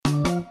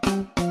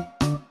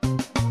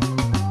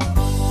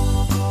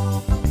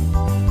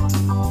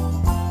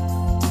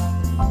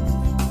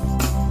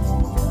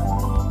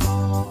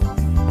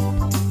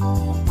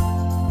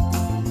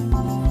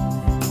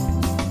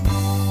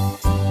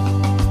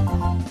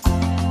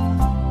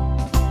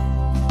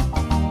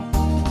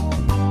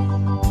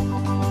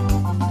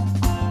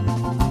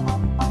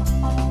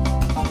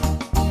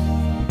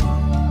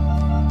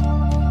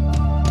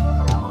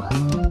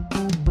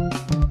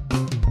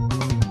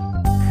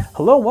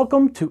Hello,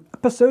 welcome to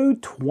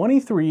episode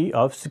 23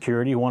 of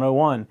Security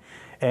 101.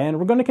 And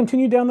we're going to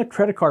continue down the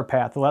credit card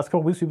path. The last couple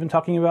of weeks we've been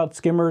talking about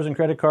skimmers and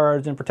credit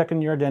cards and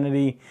protecting your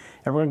identity.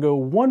 And we're going to go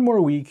one more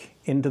week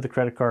into the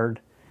credit card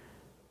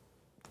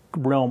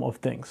realm of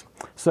things.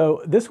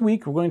 So this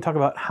week we're going to talk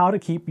about how to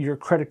keep your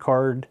credit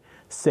card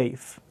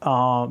safe.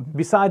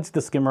 Besides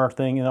the skimmer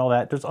thing and all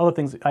that, there's other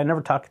things I never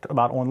talked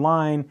about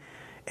online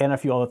and a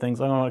few other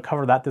things. I'm going to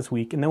cover that this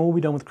week, and then we'll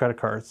be done with credit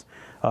cards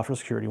for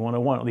Security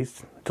 101, at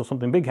least until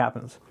something big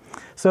happens.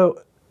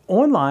 So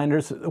online,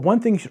 there's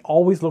one thing you should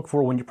always look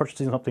for when you're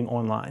purchasing something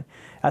online.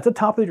 At the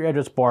top of your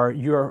address bar,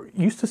 you're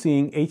used to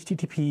seeing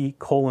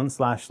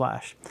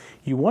http://.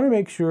 You want to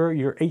make sure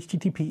you're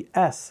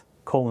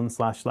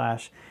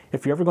https://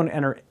 if you're ever going to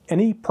enter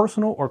any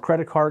personal or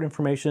credit card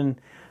information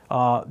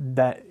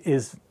that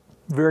is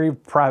very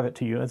private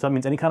to you. So that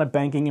means any kind of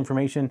banking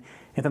information,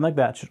 anything like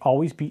that, should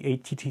always be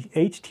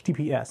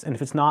HTTPS. And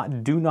if it's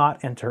not, do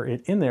not enter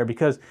it in there,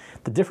 because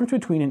the difference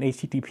between an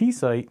HTTP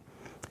site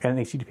and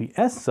an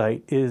HTTPS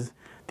site is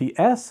the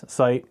S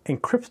site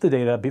encrypts the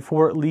data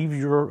before it leaves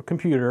your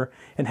computer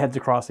and heads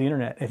across the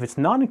internet. If it's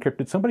not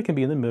encrypted, somebody can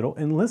be in the middle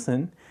and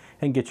listen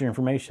and get your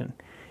information.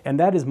 And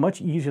that is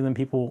much easier than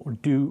people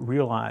do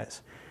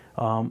realize.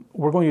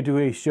 We're going to do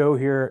a show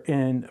here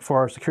for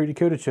our Security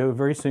Coded show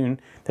very soon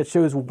that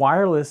shows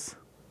wireless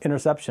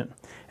interception.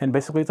 And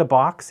basically it's a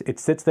box, it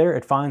sits there,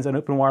 it finds an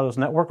open wireless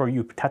network, or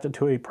you attach it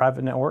to a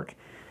private network.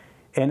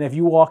 And if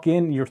you walk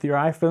in with your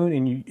iPhone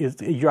and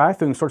your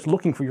iPhone starts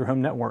looking for your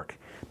home network,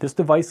 this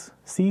device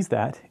sees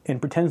that and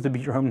pretends to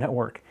be your home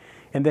network.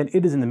 And then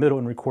it is in the middle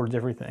and records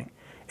everything.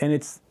 And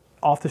it's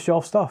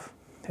off-the-shelf stuff.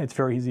 It's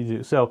very easy to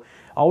do. So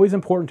always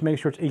important to make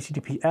sure it's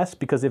HTTPS,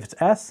 because if it's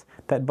S,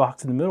 that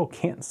box in the middle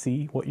can't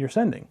see what you're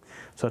sending.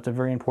 So it's a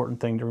very important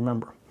thing to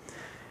remember.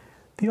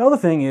 The other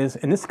thing is,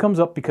 and this comes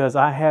up because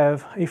I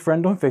have a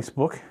friend on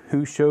Facebook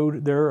who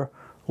showed their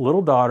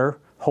little daughter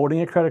holding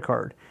a credit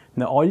card.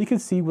 Now all you could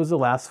see was the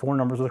last four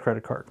numbers of the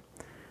credit card.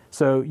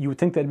 So you would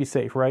think that'd be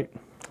safe, right?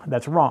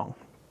 That's wrong.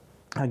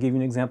 I'll give you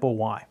an example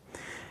why.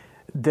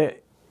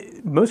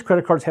 Most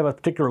credit cards have a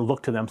particular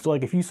look to them. So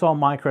like if you saw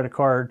my credit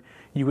card,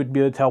 you would be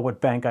able to tell what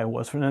bank I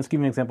was. Let's give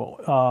you an example.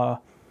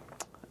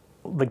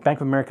 Like Bank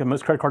of America,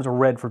 most credit cards are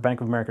red for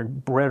Bank of America,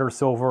 red or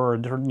silver, or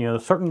different,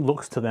 certain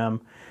looks to them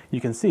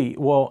you can see.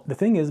 Well, the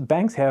thing is,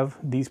 banks have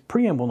these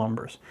preamble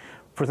numbers.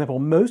 For example,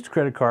 most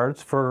credit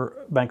cards for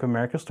Bank of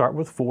America start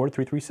with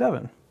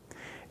 4337.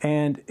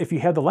 And if you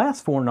have the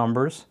last four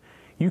numbers,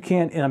 you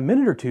can, in a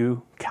minute or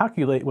two,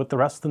 calculate what the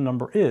rest of the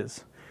number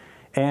is.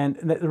 And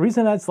the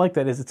reason that's like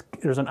that is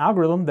there's an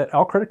algorithm that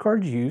all credit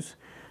cards use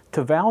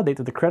to validate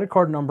that the credit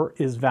card number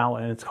is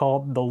valid. And it's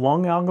called the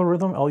Lung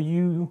algorithm,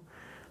 LUHN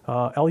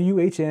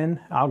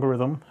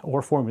algorithm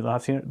or formula.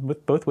 I've seen it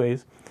with both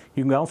ways.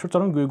 You can go and search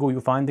it on Google.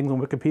 You'll find things on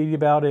Wikipedia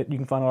about it. You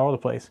can find it all over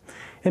the place.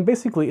 And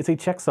basically, it's a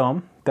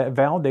checksum that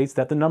validates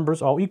that the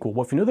numbers all equal.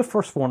 Well, if you know the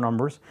first four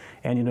numbers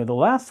and you know the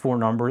last four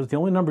numbers, the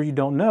only numbers you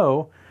don't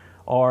know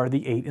are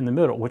the 8 in the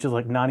middle, which is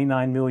like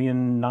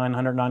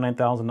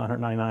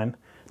 99,999,999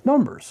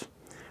 numbers.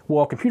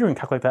 Well, a computer can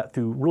calculate that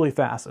through really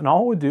fast. And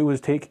all it would do is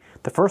take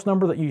the first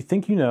number that you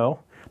think you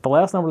know, the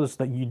last numbers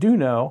that you do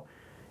know,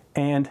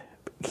 and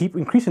keep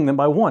increasing them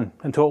by 1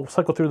 until it will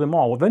cycle through them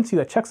all. Well,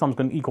 eventually that checksum is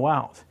going to equal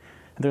out,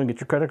 and they're going to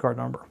get your credit card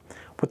number.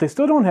 What they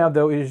still don't have,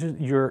 though, is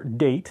your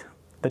date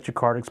that your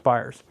card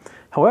expires.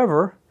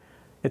 However,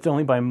 it's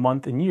only by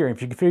month and year.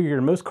 If you can figure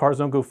most cards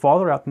don't go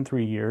farther out than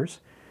 3 years,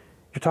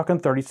 you're talking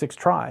 36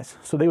 tries.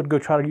 So they would go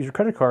try to use your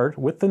credit card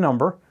with the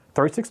number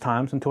 36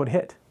 times until it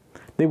hit.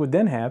 They would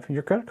then have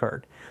your credit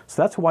card. So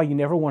that's why you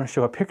never want to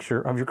show a picture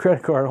of your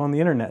credit card on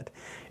the internet.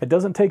 It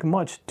doesn't take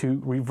much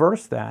to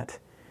reverse that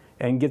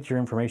and get your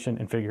information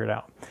and figure it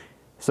out.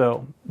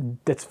 So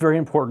that's very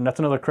important. That's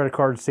another credit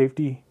card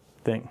safety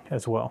thing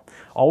as well.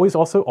 Always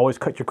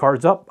cut your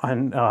cards up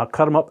and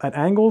cut them up at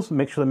angles.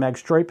 Make sure the mag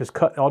stripe is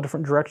cut all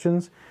different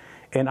directions.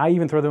 And I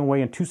even throw them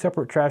away in 2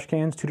 separate trash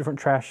cans, 2 different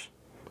trash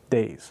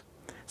days.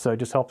 So it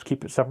just helps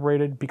keep it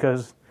separated,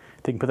 because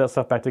they can put that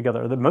stuff back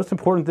together. The most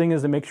important thing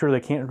is to make sure they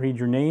can't read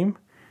your name,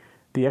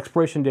 the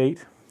expiration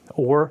date,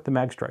 or the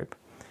mag stripe.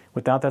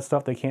 Without that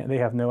stuff, they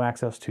have no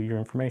access to your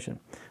information.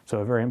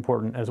 So very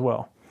important as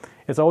well.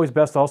 It's always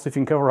best also if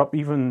you can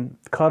even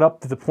cut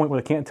up to the point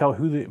where they can't tell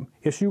who the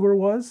issuer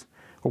was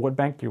or what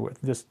bank you're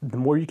with. Just the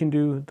more you can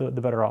do, the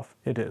better off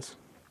it is.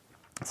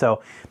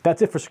 So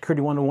that's it for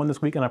Security 101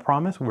 this week, and I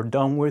promise we're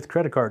done with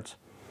credit cards,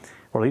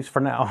 or at least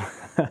for now.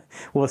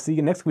 We'll see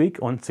you next week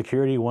on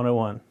Security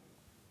 101.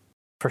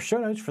 For show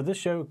notes for this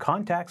show,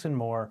 contacts, and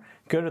more,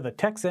 go to the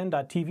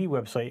techzen.tv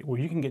website,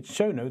 where you can get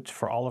show notes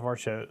for all of our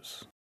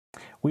shows.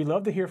 We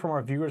love to hear from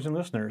our viewers and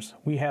listeners.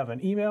 We have an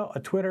email, a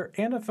Twitter,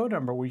 and a phone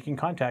number where you can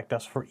contact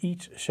us for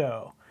each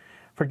show.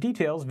 For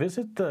details,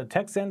 visit the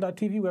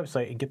techzen.tv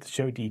website and get the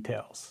show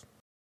details.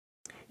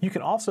 You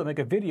can also make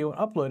a video and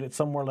upload it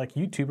somewhere like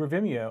YouTube or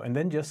Vimeo, and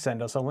then just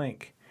send us a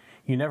link.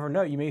 You never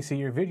know, you may see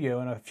your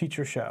video in a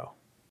future show.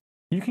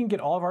 You can get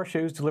all of our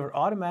shows delivered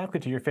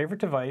automatically to your favorite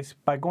device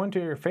by going to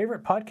your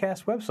favorite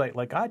podcast website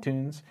like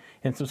iTunes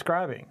and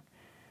subscribing.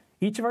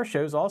 Each of our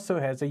shows also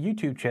has a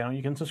YouTube channel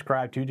you can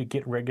subscribe to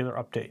get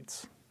regular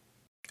updates.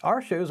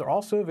 Our shows are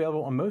also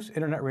available on most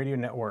internet radio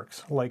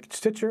networks like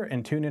Stitcher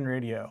and TuneIn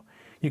Radio.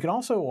 You can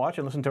also watch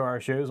and listen to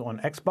our shows on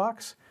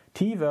Xbox,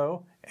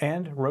 TiVo,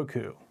 and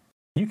Roku.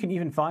 You can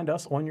even find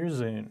us on your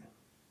Zune.